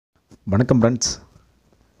வணக்கம் ஃப்ரெண்ட்ஸ்.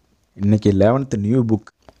 இன்றைக்கி 11th new book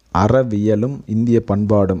அறவியலும் இந்திய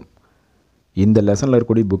பண்பாடும் இந்த லெசனில்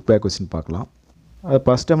இருக்கக்கூடிய புக் பேக் கொஸ்டின் பார்க்கலாம். அது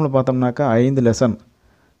ஃபஸ்ட் டைமில் பார்த்தோம்னாக்கா 5 லெசன்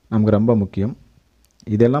நமக்கு ரொம்ப முக்கியம்.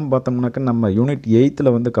 இதெல்லாம் பார்த்தோம்னாக்கா நம்ம யூனிட்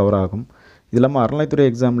 8ல் வந்து கவர் ஆகும். இது இல்லாமல் அறநிலைத்துறை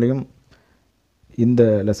எக்ஸாம்லேயும் இந்த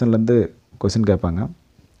லெசன்லேருந்து கொஸ்டின் கேட்பாங்க.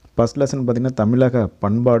 ஃபஸ்ட் லெசன் பார்த்திங்கன்னா தமிழக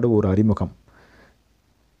பண்பாடு ஒரு அறிமுகம்.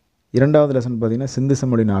 2வது லெசன் பார்த்திங்கன்னா சிந்து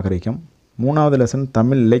சமவெளி நாகரிகம். 3வது லெசன்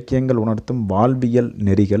தமிழ் இலக்கியங்கள் உணர்த்தும் வாழ்வியல்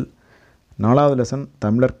நெறிகள். 4வது லெசன்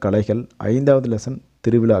தமிழர் கலைகள். 5வது லெசன்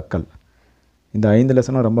திருவிழாக்கள். இந்த 5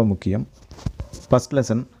 லெசனும் ரொம்ப முக்கியம். ஃபஸ்ட்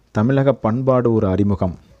லெசன் தமிழக பண்பாடு ஒரு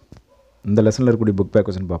அறிமுகம். இந்த லெசனில் இருக்கக்கூடிய புக் பேக்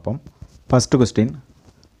கொஸ்டின் பார்ப்போம். ஃபஸ்ட்டு கொஸ்டின்,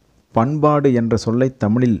 பண்பாடு என்ற சொல்லை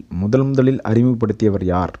தமிழில் முதலில் அறிமுகப்படுத்தியவர்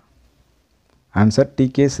யார்? Answer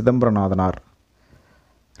DK. சிதம்பரநாதனார்.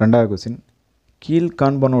 2வது கொஸ்டின்,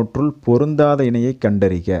 கீழ்காண்பனோற்றுள் பொருந்தாத இணையை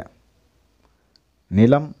கண்டறிக.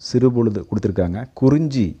 நிலம் சிறுபொழுது கொடுத்துருக்காங்க.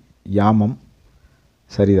 குறிஞ்சி யாமம்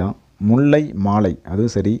சரிதான். முல்லை மாலை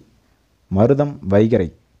அதுவும் சரி. மருதம் வைகறை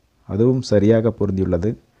அதுவும் சரியாக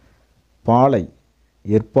பொருந்தியுள்ளது. பாலை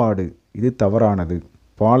ஏற்பாடு இது தவறானது.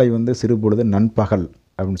 பாலை வந்து சிறுபொழுது நண்பகல்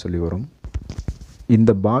அப்படின்னு சொல்லி வரும்.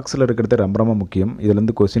 இந்த பாக்ஸில் இருக்கிறது ரொம்ப ரொம்ப முக்கியம்.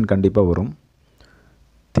 இதுலேருந்து கொஸ்டின் கண்டிப்பாக வரும்.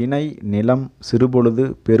 திணை, நிலம், சிறுபொழுது,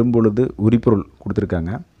 பெரும்பொழுது, உரிப்பொருள்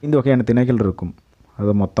கொடுத்துருக்காங்க. இந்த வகையான திணைகள் இருக்கும்.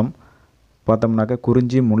 அது மொத்தம் பார்த்தோம்னாக்கா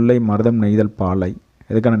குறிஞ்சி, முல்லை, மருதம், நெய்தல், பாலை.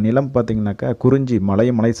 இதுக்கான நிலம் பார்த்திங்கனாக்கா குறிஞ்சி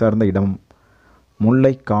மலை சார்ந்த இடமும்,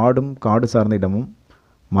 முல்லை காடும் காடு சார்ந்த இடமும்,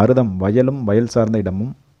 மருதம் வயலும் வயல் சார்ந்த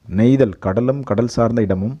இடமும், நெய்தல் கடலும் கடல் சார்ந்த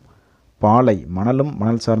இடமும், பாலை மணலும்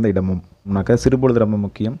மணல் சார்ந்த இடமும். சிறுபொழுது ரொம்ப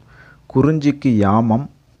முக்கியம். குறிஞ்சிக்கு யாமம்,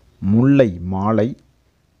 முல்லை மாலை,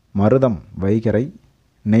 மருதம் வைகறை,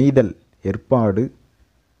 நெய்தல் ஏற்பாடு,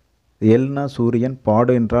 எல்னா சூரியன்,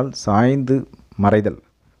 பாடு என்றால் சாய்ந்து மறைதல்.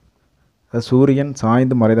 சூரியன்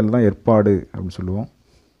சாய்ந்து மறைதல் தான் ஏற்பாடு அப்படின்னு சொல்லுவோம்.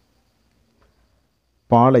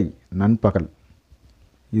 பாலை நண்பகல்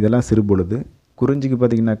இதெல்லாம் சிறுபொழுது. குறிஞ்சிக்கு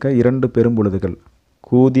பார்த்திங்கனாக்கா 2 பெரும்பொழுதுகள்,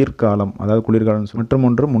 கூதிர் காலம் அதாவது குளிர்காலம் மற்றும்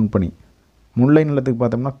ஒன்று முன்பனி. முல்லை நிலத்துக்கு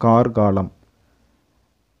பார்த்தோம்னா கார்காலம்.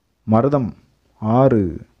 மருதம் 6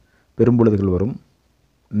 பெரும்பொழுதுகள் வரும்.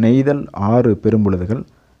 நெய்தல் 6 பெரும்பொழுதுகள்.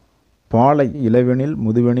 பாலை இளவெனில்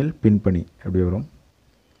முதுவெனில் பின்பனி அப்படி வரும்.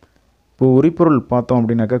 இப்போ உரிப்பொருள் பார்த்தோம்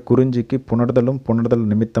அப்படின்னாக்கா குறிஞ்சிக்கு புணர்தல்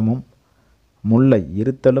நிமித்தமும், முல்லை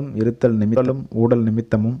இருத்தல் நிமித்தலும் ஊடல்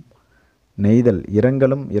நிமித்தமும், நெய்தல்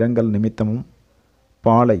இரங்கல் நிமித்தமும்,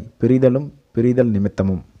 பாலை பிரிதல்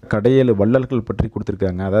நிமித்தமும். கடையேழு வள்ளல்கள் பற்றி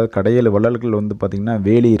கொடுத்துருக்காங்க. அதாவது கடையேழு வள்ளல்கள் வந்து பார்த்திங்கன்னா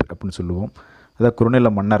வேளிர் அப்படின்னு சொல்லுவோம். அதாவது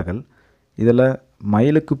குறுநில மன்னர்கள். இதில்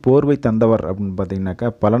மயிலுக்கு போர்வை தந்தவர் அப்படின்னு பார்த்திங்கனாக்கா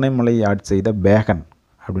பழனிமலை ஆட்சி செய்த பேகன்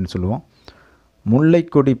அப்படின்னு சொல்லுவோம். முல்லை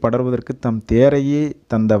கொடி படர்வதற்கு தம் தேரையே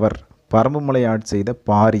தந்தவர் பரம்புமலை ஆட்சி செய்த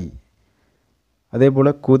பாரி. அதே போல்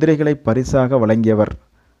குதிரைகளை பரிசாக வழங்கியவர்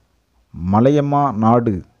மலையம்மா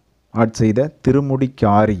நாடு ஆட்சி செய்த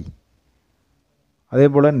திருமுடிக்காரி. அதே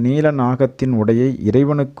போல் நீல நாகத்தின் உடையை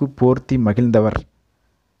இறைவனுக்கு போர்த்தி மகிழ்ந்தவர்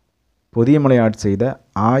பொதியமலை ஆட்சி செய்த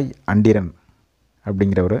ஆய் அண்டிரன்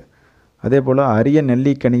அப்படிங்கிறவர். அதே போல் அரிய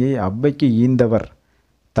நெல்லிக்கனியை அவ்வைக்கு ஈந்தவர்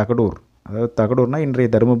தகடூர். அதாவது தகடூர்னால் இன்றைய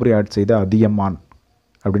தருமபுரி ஆட்சி செய்த அதியமான்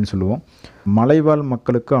அப்படின்னு சொல்லுவோம். மலைவாழ்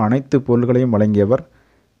மக்களுக்கு அனைத்து பொருள்களையும் வழங்கியவர்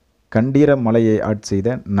கண்டீர மலையை ஆட்சி செய்த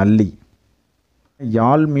நல்லி.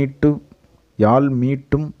 யாழ்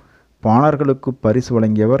மீட்டும் பாணர்களுக்கு பரிசு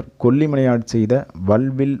வழங்கியவர் கொல்லிமலை ஆட்சி செய்த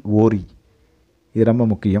வல்வில் ஓரி. இது ரொம்ப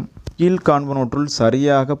முக்கியம். கீழ்காண்பனோற்றுள்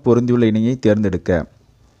சரியாக பொருந்தியுள்ள இணையை தேர்ந்தெடுக்க.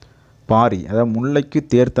 பாரி அதாவது முல்லைக்கு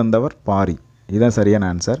தேர் தந்தவர் பாரி. இதுதான் சரியான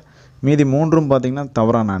ஆன்சர். மீதி 3ம் பார்த்திங்கன்னா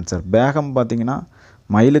தவறான ஆன்சர். பேகம் பார்த்திங்கன்னா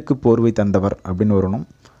மயிலுக்கு போர்வை தந்தவர் அப்படின்னு வரணும்.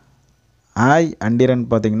 ஆய் அண்டிரன்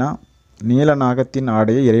பார்த்திங்கன்னா நீலநாகத்தின்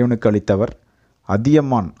ஆடையை இறைவனுக்கு அளித்தவர்.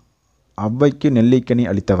 அதியமான் அவ்வைக்கு நெல்லிக்கனி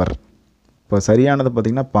அளித்தவர். இப்போ சரியானது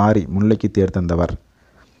பார்த்திங்கன்னா பாரி முல்லைக்கு தேர் தந்தவர்.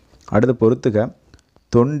 அடுத்து பொறுத்துக.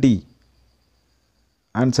 தொண்டி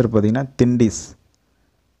ஆன்சர் பார்த்திங்கன்னா திண்டிஸ்.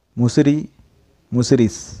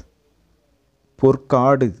 முசிரிஸ்.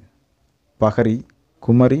 பொற்காடு பகரி.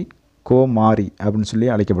 குமரி கோமாரி அப்படின்னு சொல்லி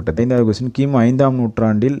அழைக்கப்பட்டது. 5வது கொஸ்டின், கிமு 5ஆம்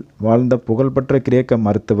நூற்றாண்டில் வாழ்ந்த புகழ்பெற்ற கிரேக்க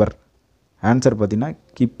மருத்துவர். ஆன்சர் பார்த்திங்கன்னா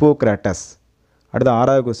கிப்போக்ராட்டஸ். அடுத்த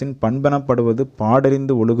 6வது கொஸ்டின், பண்பெனப்படுவது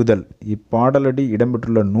பாடறிந்து ஒழுகுதல். இப்பாடலடி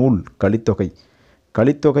இடம்பெற்றுள்ள நூல் கலித்தொகை.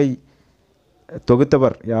 கலித்தொகை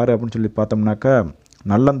தொகுத்தவர் யார் அப்படின்னு சொல்லி பார்த்தோம்னாக்கா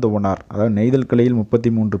நல்லந்தோவனார். அதாவது நெய்தல் கிளையில்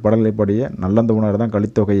 33 பாடல்களை பாடிய நல்லந்தோவனார் தான்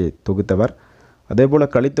கலித்தொகையை தொகுத்தவர். அதே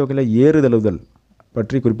போல் கலித்தொகையில் ஏறுதழுவுதல்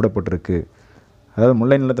பற்றி குறிப்பிடப்பட்டிருக்கு. அதாவது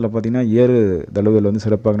முல்லை நிலத்தில் பார்த்திங்கன்னா ஏறு தழுவுதல் வந்து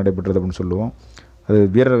சிறப்பாக நடைபெற்றது அப்படின்னு சொல்லுவோம். அது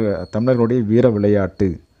தமிழர்களுடைய வீர விளையாட்டு.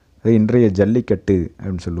 அது இன்றைய ஜல்லிக்கட்டு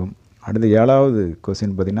அப்படின்னு சொல்லுவோம். அடுத்து 7வது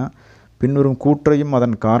கொஸ்டின் பார்த்திங்கன்னா பின்வரும் கூற்றையும்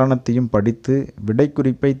அதன் காரணத்தையும் படித்து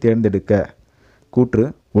விடைக்குறிப்பை தேர்ந்தெடுக்க. கூற்று: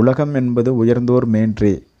 உலகம் என்பது உயர்ந்தோர்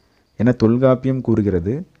மேன்றே என தொல்காப்பியம்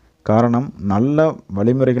கூறுகிறது. காரணம்: நல்ல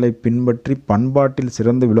வழிமுறைகளை பின்பற்றி பண்பாட்டில்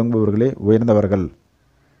சிறந்து விளங்குபவர்களே உயர்ந்தவர்கள்.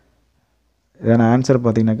 இதன் ஆன்சர்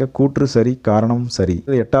பார்த்தீங்கன்னாக்கா கூற்று சரி, காரணம் சரி.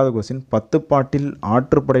 8வது கொஸ்டின், 10 பாட்டில்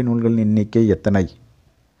ஆற்றுப்படை நூல்களின் எண்ணிக்கை எத்தனை?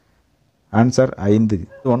 ஆன்சர் 5.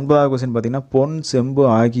 9வது கொஸ்டின் பார்த்தீங்கன்னா, பொன் செம்பு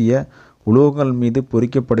ஆகிய உலோகங்கள் மீது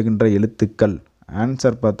பொறிக்கப்படுகின்ற எழுத்துக்கள்.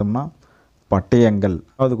 ஆன்சர் பார்த்தோம்னா பட்டயங்கள்.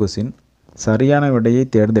 10வது கொஸ்டின், சரியான விடையை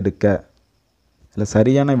தேர்ந்தெடுக்க. இல்லை,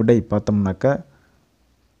 சரியான விடை பார்த்தோம்னாக்கா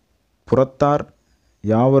புறத்தார்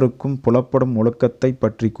யாவருக்கும் புலப்படும் ஒழுக்கத்தை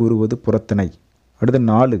பற்றி கூறுவது புறத்திணை. அடுத்து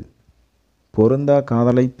 4, பொருந்தா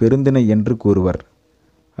காதலை பெருந்திணை என்று கூறுவர்.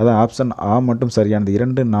 அதான் ஆப்ஷன் ஆ மட்டும் சரியானது.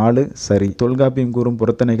 2, 4 சரி. தொல்காப்பியம் கூறும்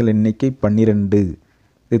புறத்திணைகள் எண்ணிக்கை 12.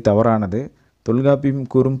 இது தவறானது. தொல்காப்பியம்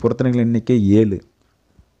கூறும் புறத்திணைகள் எண்ணிக்கை 7.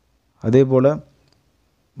 அதே போல்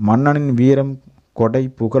மன்னனின் வீரம், கொடை,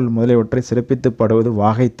 புகழ் முதலியவற்றை சிறப்பித்து பாடுவது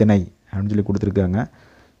வாகை திணை அப்படின்னு சொல்லி கொடுத்துருக்காங்க.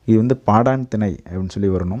 இது பாடான் திணை அப்படின்னு சொல்லி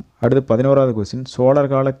வரணும். அடுத்து 11வது கொஸ்டின்,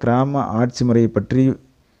 சோழர் கால கிராம ஆட்சி முறையை பற்றி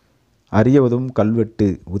அறிய உதவும் கல்வெட்டு.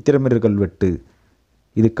 உத்திரமேரூர் கல்வெட்டு.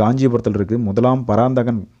 இது காஞ்சிபுரத்தில் இருக்குது. முதலாம்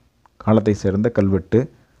பராந்தகன் காலத்தை சேர்ந்த கல்வெட்டு.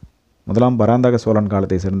 முதலாம் பராந்தக சோழன்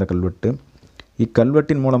காலத்தை சேர்ந்த கல்வெட்டு.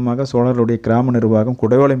 இக்கல்வெட்டின் மூலமாக சோழர்களுடைய கிராம நிர்வாகம்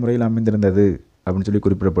குடைவலை முறையில் அமைந்திருந்தது அப்படின்னு சொல்லி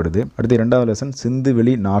குறிப்பிடப்படுது. அடுத்து 2வது லெசன்,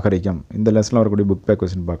 சிந்துவெளி நாகரிகம். இந்த லெசனில் வரக்கூடிய புக் பேக்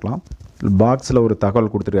கொஸ்டின் பார்க்கலாம். பாக்ஸில் ஒரு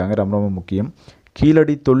தகவல் கொடுத்துருக்காங்க, ரொம்ப ரொம்ப முக்கியம்.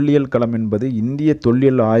 கீழடி தொல்லியல் களம் என்பது இந்திய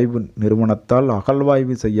தொல்லியல் ஆய்வு நிறுவனத்தால்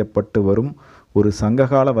அகழ்வாய்வு செய்யப்பட்டு வரும் ஒரு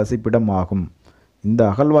சங்ககால வசிப்பிடம் ஆகும். இந்த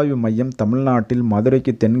அகழ்வாய்வு மையம் தமிழ்நாட்டில்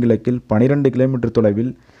மதுரைக்கு தென்கிழக்கில் 12 கிலோமீட்டர்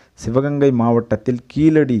தொலைவில் சிவகங்கை மாவட்டத்தில்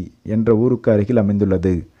கீழடி என்ற ஊருக்கு அருகில்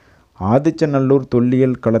அமைந்துள்ளது. ஆதிச்சநல்லூர்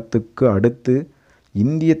தொல்லியல் களத்துக்கு அடுத்து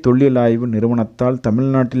இந்திய தொல்லியல் ஆய்வு நிறுவனத்தால்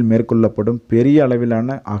தமிழ்நாட்டில் மேற்கொள்ளப்படும் பெரிய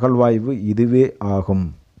அளவிலான அகழ்வாய்வு இதுவே ஆகும்.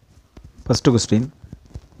 ஃபர்ஸ்ட் கொஸ்டின்,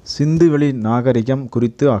 சிந்துவெளி நாகரிகம்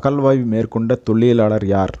குறித்து அகழ்வாய்வு மேற்கொண்ட தொல்லியலாளர்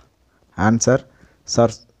யார்? Answer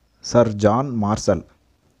sir John Marshall.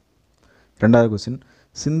 2வது கொஸ்டின்,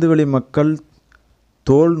 சிந்துவெளி மக்கள்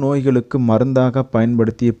தோல் நோய்களுக்கு மருந்தாக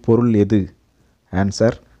பயன்படுத்திய பொருள் எது?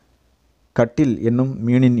 ஆன்சர் கட்டில் என்னும்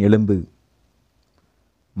மீனின் எலும்பு.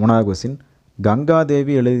 3வது கொஸ்டின்,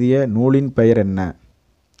 கங்காதேவி எழுதிய நூலின் பெயர் என்ன?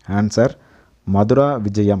 ஆன்சர் மதுரா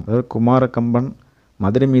விஜயம். அதாவது குமாரகம்பன்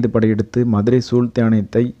மதுரை மீது படையெடுத்து மதுரை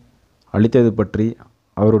சுல்தானத்தை அழித்தது பற்றி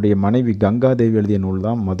அவருடைய மனைவி கங்காதேவி எழுதிய நூல்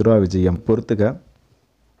தான் மதுரா விஜயம். பொறுத்துக.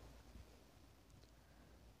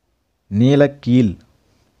 நீலக்கீல்,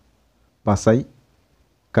 பசை,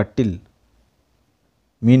 கட்டில்,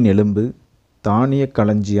 மீன் எலும்பு, தானிய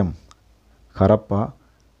களஞ்சியம், ஹரப்பா,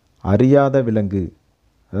 அறியாத விலங்கு.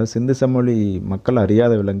 அதாவது சிந்து சமவெளி மக்கள்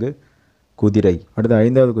அறியாத விலங்கு குதிரை. அடுத்து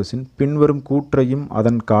 5வது கொஸ்டின், பின்வரும் கூற்றையும்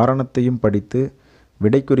அதன் காரணத்தையும் படித்து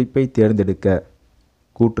விடைக்குறிப்பை தேர்ந்தெடுக்க.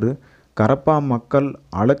 கூற்று: கரப்பா மக்கள்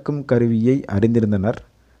அளக்கும் கருவியை அறிந்திருந்தனர்.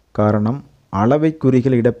 காரணம்: அளவை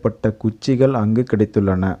குறிகள் இடப்பட்ட குச்சிகள் அங்கு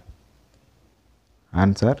கிடைத்துள்ளன.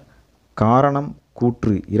 ஆன்சர் காரணம்,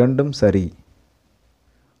 கூற்று இரண்டும் சரி.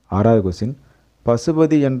 6வது கொஸ்டின்,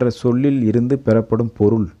 பசுபதி என்ற சொல்லில் இருந்து பெறப்படும்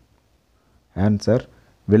பொருள். ஆன்சர்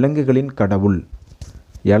விலங்குகளின் கடவுள்.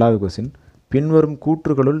 7வது கொஸ்டின், பின்வரும்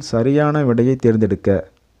கூற்றுகளுள் சரியான விடையை தேர்ந்தெடுக்க.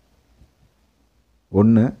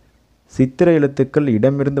 1, சித்திர எழுத்துக்கள்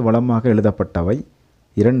இடமிருந்து வலமாக எழுதப்பட்டவை.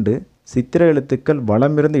 2, சித்திர எழுத்துக்கள்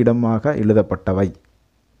வலமிருந்து இடமாக எழுதப்பட்டவை.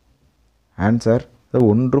 ஆன்சர்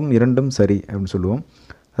 1ம் 2ம் சரி அப்படின்னு சொல்லுவோம்.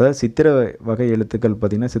 அதாவது சித்திர வகை எழுத்துக்கள்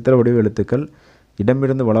பார்த்திங்கன்னா சித்திர வடிவ எழுத்துக்கள்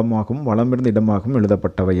இடமிருந்து வலமாகவும் வலமிருந்து இடமாகவும்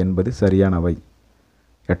எழுதப்பட்டவை என்பது சரியானவை.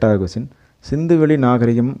 8வது கொஸ்டின், சிந்துவெளி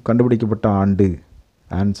நாகரிகம் கண்டுபிடிக்கப்பட்ட ஆண்டு.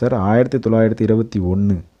 ஆன்சர்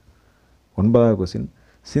 1921. 9வது கொஸ்டின்,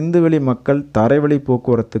 சிந்துவெளி மக்கள் தரைவழி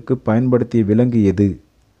போக்குவரத்துக்கு பயன்படுத்திய விலங்கு எது?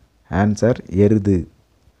 ஆன்சர் எருது.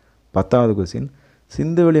 10வது கொஸ்டின்,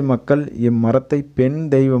 சிந்துவெளி மக்கள் இம்மரத்தை பெண்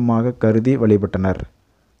தெய்வமாக கருதி வழிபட்டனர்.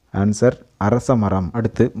 ஆன்சர் அரச மரம்.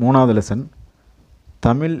 அடுத்து 3வது லெசன்,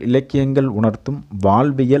 தமிழ் இலக்கியங்கள் உணர்த்தும்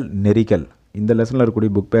வாழ்வியல் நெறிகள். இந்த லெசனில்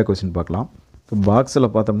இருக்கக்கூடிய புக் பேக் கொஸ்டின் பார்க்கலாம்.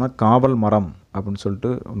 பாக்ஸில் பார்த்தோம்னா காவல் மரம் அப்படின்னு சொல்லிட்டு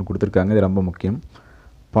ஒன்று கொடுத்துருக்காங்க. இது ரொம்ப முக்கியம்.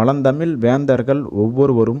 பழந்தமிழ் வேந்தர்கள்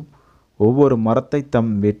ஒவ்வொருவரும் ஒவ்வொரு மரத்தை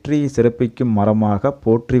தம் வெற்றியை சிறப்பிக்கும் மரமாக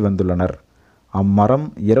போற்றி வந்துள்ளனர். அம்மரம்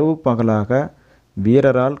இரவு பகலாக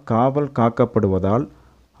வீரரால் காவல் காக்கப்படுவதால்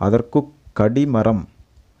அதற்கு கடிமரம்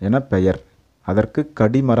என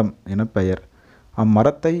பெயர்.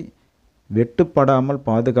 அம்மரத்தை வெட்டுப்படாமல்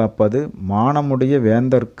பாதுகாப்பது மானமுடைய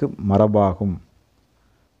வேந்தர்க்கு மரபாகும்.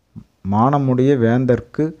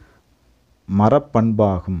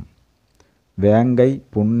 மரப்பண்பாகும். வேங்கை,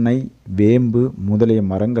 புன்னை, வேம்பு முதலிய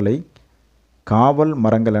மரங்களை காவல்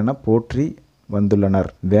மரங்கள் என போற்றி வந்துள்ளனர்.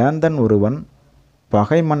 வேந்தன் ஒருவன்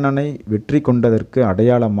பகை மன்னனை வெற்றி கொண்டதற்கு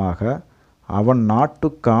அடையாளமாக அவன் நாட்டு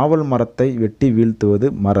காவல் மரத்தை வெட்டி வீழ்த்துவது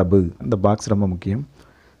மரபு. இந்த பாக்ஸ் ரொம்ப முக்கியம்.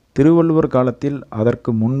 திருவள்ளுவர் காலத்தில்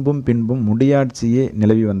அதற்கு முன்பும் பின்பும் முடியாட்சியே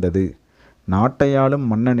நிலவி வந்தது. நாட்டையாளும்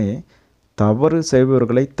மன்னனே தவறு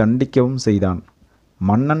செய்பவர்களை தண்டிக்கவும் செய்தான்.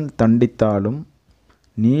 மன்னன் தண்டித்தாலும்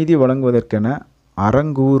நீதி வழங்குவதற்கென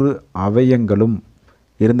அறங்கூறு அவையங்களும்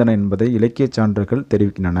இருந்தன என்பதை இலக்கிய சான்றுகள்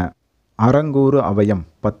தெரிவிக்கின்றன. அறங்கூறு அவையம்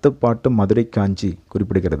 10 பாட்டு மதுரை காஞ்சி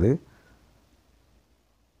குறிப்பிடுகிறது.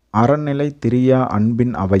 அறநிலை திரியா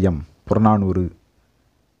அன்பின் அவையம் புறநானூறு.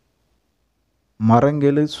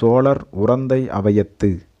 மரங்கெழு சோழர் உறந்தை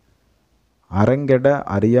அவையத்து அரங்கெட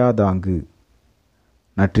அறியாதாங்கு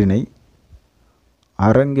நற்றிணை.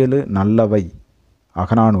 அரங்கெழு நல்லவை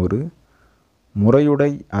அகநானூறு.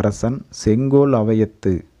 முறையுடை அரசன் செங்கோல்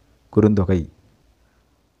அவையத்து குறுந்தொகை.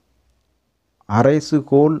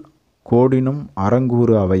 அரைசுகோல் கோடினும்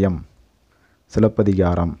அறங்கூறு அவையம்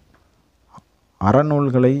சிலப்பதிகாரம்.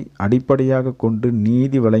 அறநூல்களை அடிப்படையாக கொண்டு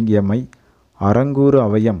நீதி வழங்கியமை அறங்கூறு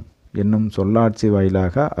அவையம் என்னும் சொல்லாட்சி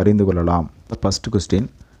வாயிலாக அறிந்து கொள்ளலாம். ஃபர்ஸ்ட் கொஸ்டின்,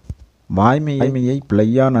 வாய்மையை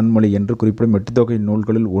பிழையா நன்மொழி என்று குறிப்பிடும் 8 தொகை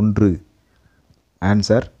நூல்களில் ஒன்று.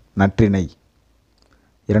 ஆன்சர் நற்றிணை.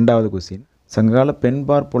 இரண்டாவது கொஸ்டின், சங்ககால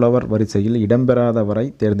பெண்பார் புலவர் வரிசையில் இடம்பெறாதவரை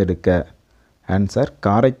தேர்ந்தெடுக்க. ஆன்சர்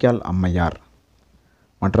காரைக்கால் அம்மையார்.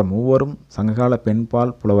 மற்ற மூவரும் சங்ககால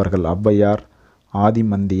பெண்பால் புலவர்கள் ஔவையார்,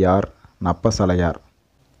 ஆதிமந்தியார், நப்பசலையார்.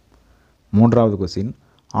 மூன்றாவது கொஸ்டின்,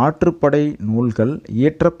 ஆற்றுப்படை நூல்கள்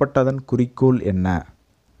இயற்றப்பட்டதன் குறிக்கோள் என்ன?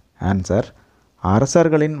 ஆன்சர்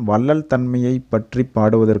அரசர்களின் வள்ளல் தன்மையை பற்றி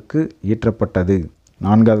பாடுவதற்கு இயற்றப்பட்டது.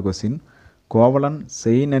 நான்காவது கொஸ்டின், கோவலன்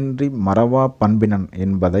செய்நன்றி மறவா பண்பினன்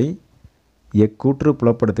என்பதை எக்கூற்று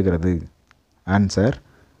புலப்படுத்துகிறது? ஆன்சர்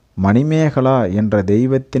மணிமேகலா என்ற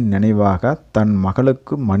தெய்வத்தின் நினைவாக தன்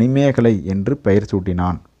மகளுக்கு மணிமேகலை என்று பெயர்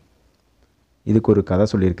சூட்டினான். இதுக்கு ஒரு கதை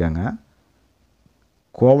சொல்லியிருக்காங்க.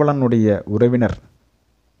 கோவலனுடைய உறவினர்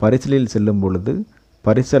பரிசலில் செல்லும் பொழுது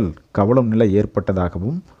பரிசல் கவலும் நிலை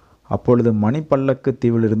ஏற்பட்டதாகவும் அப்பொழுது மணிப்பல்லக்கு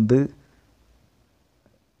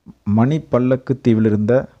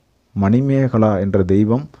தீவிலிருந்த மணிமேகலா என்ற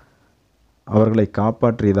தெய்வம் அவர்களை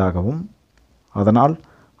காப்பாற்றியதாகவும் அதனால்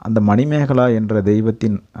அந்த மணிமேகலா என்ற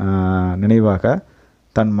தெய்வத்தின் நினைவாக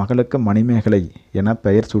தன் மகளுக்கு மணிமேகலை என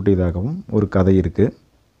பெயர் சூட்டியதாகவும் ஒரு கதை இருக்குது.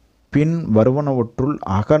 பின் வருவனவற்றுள்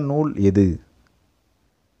அகநூல் எது?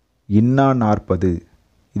 இன்னா 40.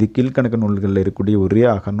 இது கீழ்கணக்கு நூல்களில் இருக்கக்கூடிய ஒரே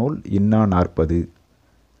அகநூல் இன்னா 40.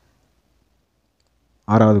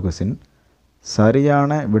 ஆறாவது கொஸ்டின்,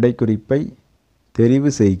 சரியான விடைக்குறிப்பை தெரிவு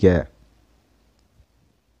செய்க.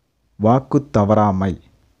 வாக்கு தவறாமை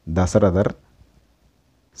தசரதர்,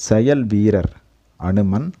 செயல் வீரர்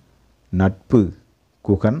அனுமன், நட்பு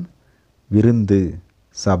குகன், விருந்து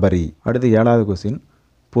சபரி. அடுத்து ஏழாவது கொஸ்டின்,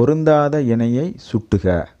 பொருந்தாத இணையை சுட்டுக.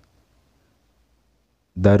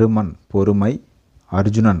 தருமன் பொறுமை,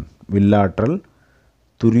 அர்ஜுனன் வில்லாற்றல்,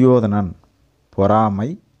 துரியோதனன் பொறாமை,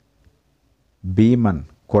 பீமன்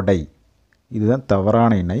கொடை. இதுதான்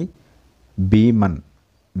தவறான இணை. பீமன்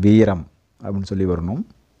வீரம் அப்படின்னு சொல்லி வரணும்.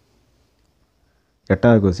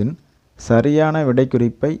 எட்டாவது கொஸ்டின், சரியான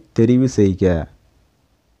விடைக்குறிப்பை தெரிவு செய்க.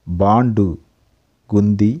 பாண்டு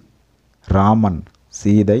குந்தி, ராமன்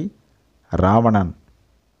சீதை, ராவணன்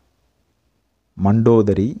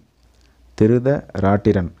மண்டோதரி, திருத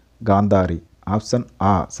ராட்டிரன் காந்தாரி. ஆப்ஷன்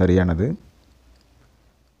ஆ சரியானது.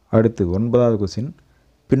 அடுத்து 9வது கொஸ்டின்,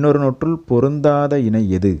 பின்னொரு நூற்றுள் பொருந்தாத இணை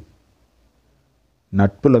எது?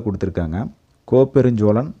 நட்பில் கொடுத்துருக்காங்க.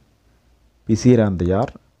 கோப்பெருஞ்சோழன்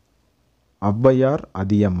பிசிராந்தையார், ஔவையார்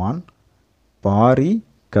அதியமான், பாரி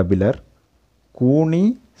கபிலர், கூனி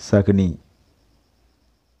சகுனி.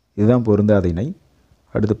 இதுதான் பொருந்தாத இணை.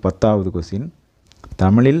 அடுத்து 10வது கொஸ்டின்,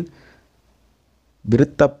 தமிழில்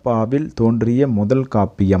விருத்தப்பாவில் தோன்றிய முதல்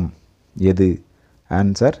காப்பியம் எது?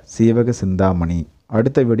 ஆன்சர் சீவக சிந்தாமணி.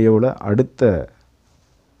 அடுத்த வீடியோவில் அடுத்த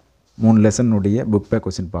 3 லெசனுடைய புக் பேக்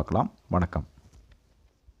கொஸ்டின் பார்க்கலாம். வணக்கம்.